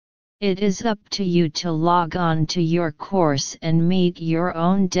It is up to you to log on to your course and meet your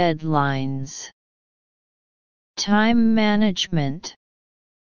own deadlines. Time management.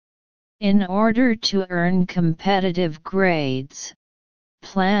 In order to earn competitive grades,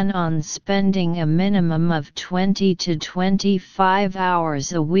 plan on spending a minimum of 20 to 25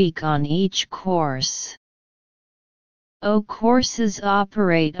 hours a week on each course. Courses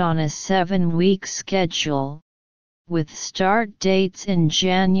operate on a 7-week schedule, with start dates in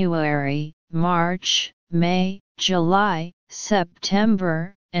January, March, May, July,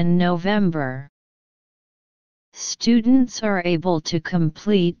 September, and November. Students are able to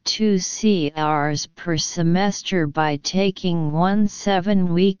complete 2 CRs per semester by taking one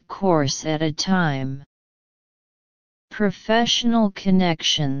 7-week course at a time. Professional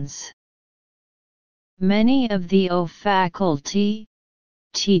connections. Many of the faculty,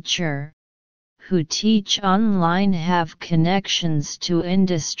 teacher, who teach online have connections to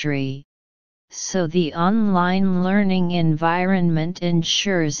industry, so the online learning environment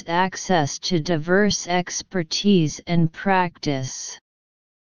ensures access to diverse expertise and practice.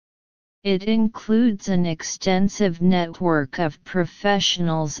 It includes an extensive network of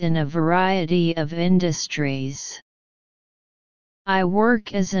professionals in a variety of industries. I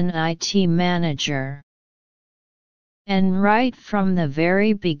work as an IT manager. And right from the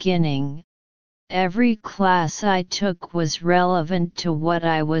very beginning, every class I took was relevant to what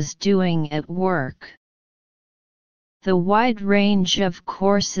I was doing at work. The wide range of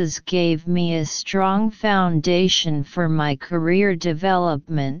courses gave me a strong foundation for my career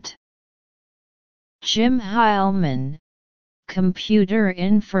development. Jim Heilman, Computer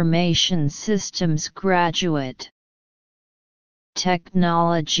Information Systems graduate.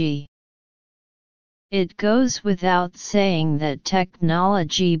 Technology. It goes without saying that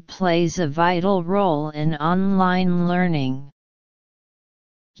technology plays a vital role in online learning.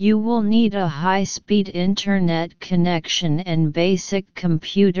 You will need a high-speed internet connection and basic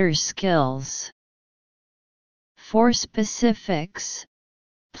computer skills. For specifics,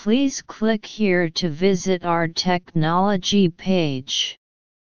 please click here to visit our technology page.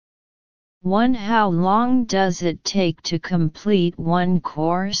 1. How long does it take to complete one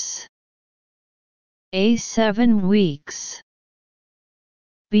course? A. 7 weeks.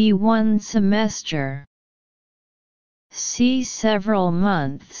 B. 1 semester. C. Several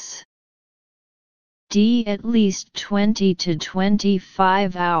months. D. At least 20 to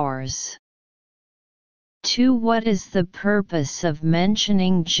 25 hours. 2. What is the purpose of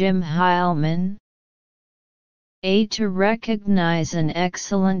mentioning Jim Heilman? A. To recognize an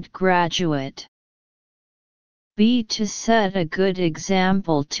excellent graduate. B. To set a good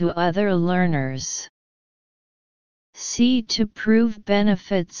example to other learners. C. To prove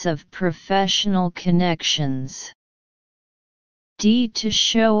benefits of professional connections. D. To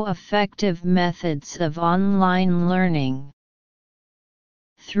show effective methods of online learning.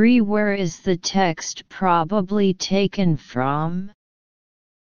 3. Where is the text probably taken from?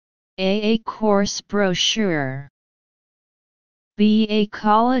 A. A course brochure. B. A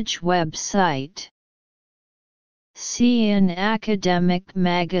college website. C. An academic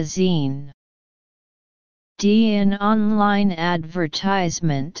magazine. D. An online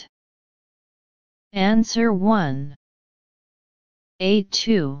advertisement. Answer 1.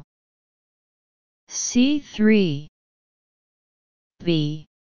 A2. C3. B.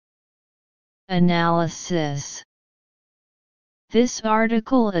 Analysis. This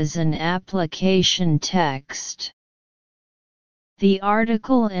article is an application text. The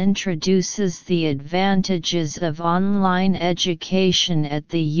article introduces the advantages of online education at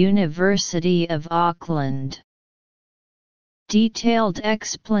the University of Auckland. Detailed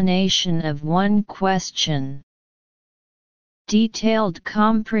explanation of one question. Detailed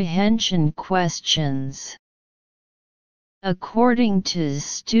comprehension questions. According to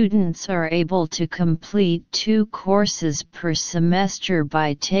students are able to complete 2 courses per semester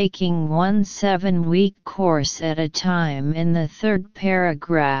by taking one 7-week course at a time. In the third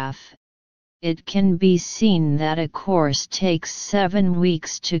paragraph, it can be seen that a course takes 7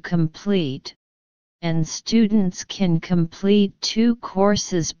 weeks to complete, and students can complete 2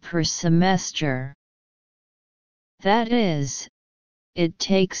 courses per semester. That is, it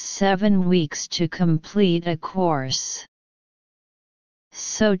takes 7 weeks to complete a course.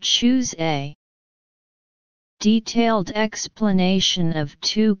 So choose A. Detailed explanation of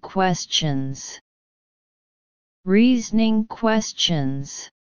 2 questions. Reasoning questions.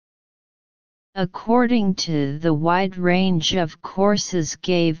 According to the wide range of courses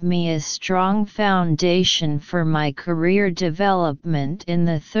gave me a strong foundation for my career development. In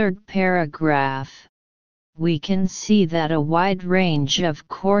the third paragraph, we can see that a wide range of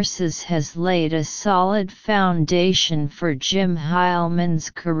courses has laid a solid foundation for Jim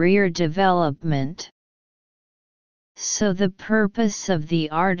Heilman's career development. So the purpose of the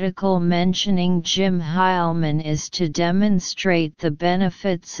article mentioning Jim Heilman is to demonstrate the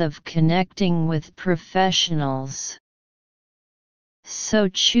benefits of connecting with professionals. So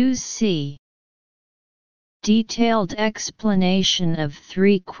choose C. Detailed explanation of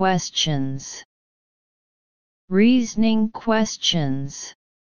 3 questions. Reasoning questions.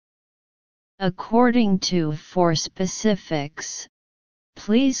 According to for specifics,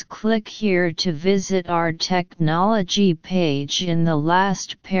 please click here to visit our technology page in the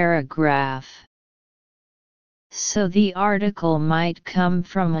last paragraph. So the article might come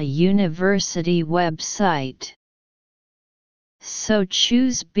from a university website. So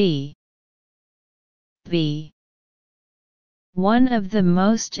choose B. B. One of the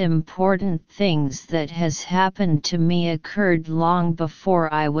most important things that has happened to me occurred long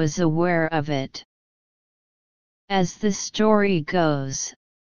before I was aware of it. As the story goes,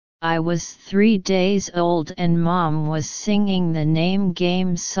 I was 3 days old and Mom was singing the name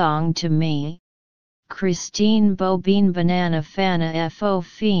game song to me, Christine Bobine Banana Fana Fo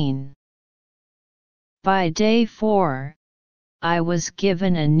Fien. By day 4, I was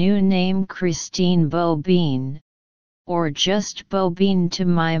given a new name, Christine Bobine, or just Bobine to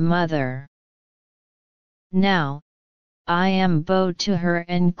my mother. Now, I am Bo to her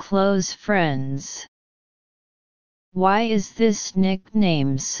and close friends. Why is this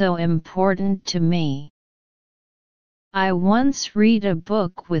nickname so important to me? I once read a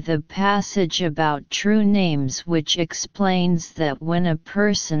book with a passage about true names which explains that when a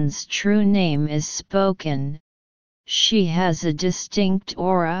person's true name is spoken, she has a distinct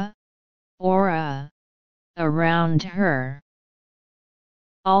aura around her.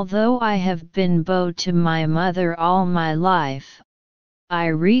 Although I have been Bo to my mother all my life, I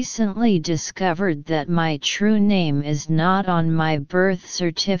recently discovered that my true name is not on my birth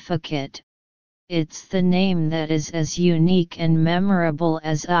certificate. It's the name that is as unique and memorable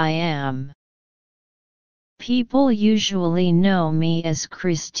as I am. People usually know me as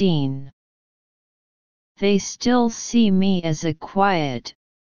Christine. They still see me as a quiet,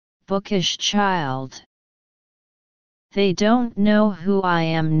 bookish child. They don't know who I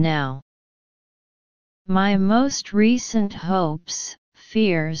am now. My most recent hopes,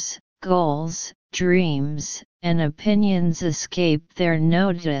 fears, goals, dreams, and opinions escape their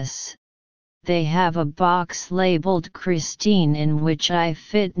notice. They have a box labeled Christine in which I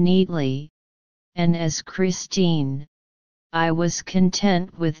fit neatly, and as Christine, I was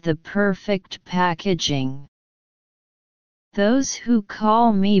content with the perfect packaging. Those who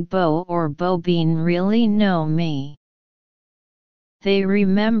call me Bo or Bobine really know me. They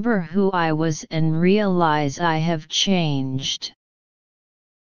remember who I was and realize I have changed.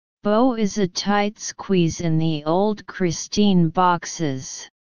 Bo is a tight squeeze in the old Christine boxes.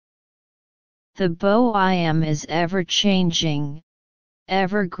 The Bo I am is ever changing,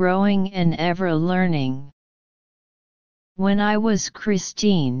 ever growing and ever learning. When I was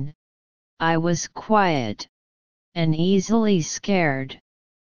Christine, I was quiet, and easily scared.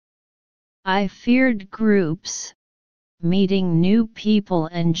 I feared groups, meeting new people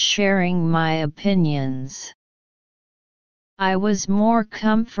and sharing my opinions. I was more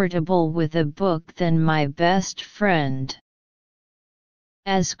comfortable with a book than my best friend.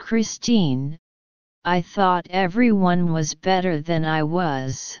 As Christine, I thought everyone was better than I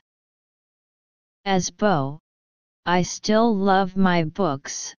was. As Bo, I still love my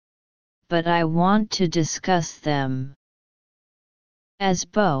books, but I want to discuss them. As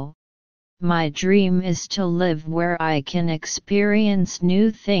Bo, my dream is to live where I can experience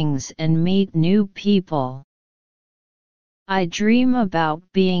new things and meet new people. I dream about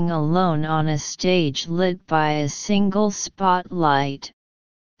being alone on a stage lit by a single spotlight.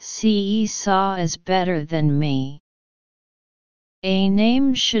 Seesaw is better than me. A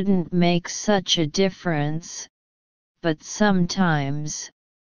name shouldn't make such a difference, but sometimes,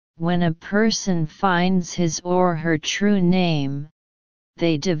 when a person finds his or her true name,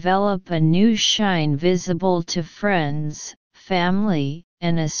 they develop a new shine visible to friends, family,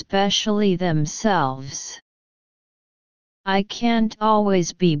 and especially themselves. I can't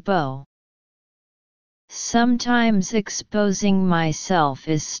always be Bo. Sometimes exposing myself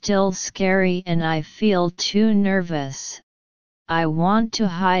is still scary and I feel too nervous. I want to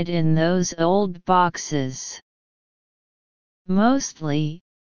hide in those old boxes. Mostly,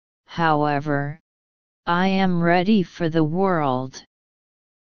 however, I am ready for the world.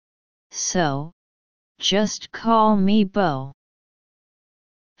 So, just call me Bo.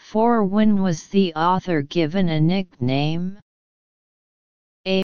 For when was the author given a nickname?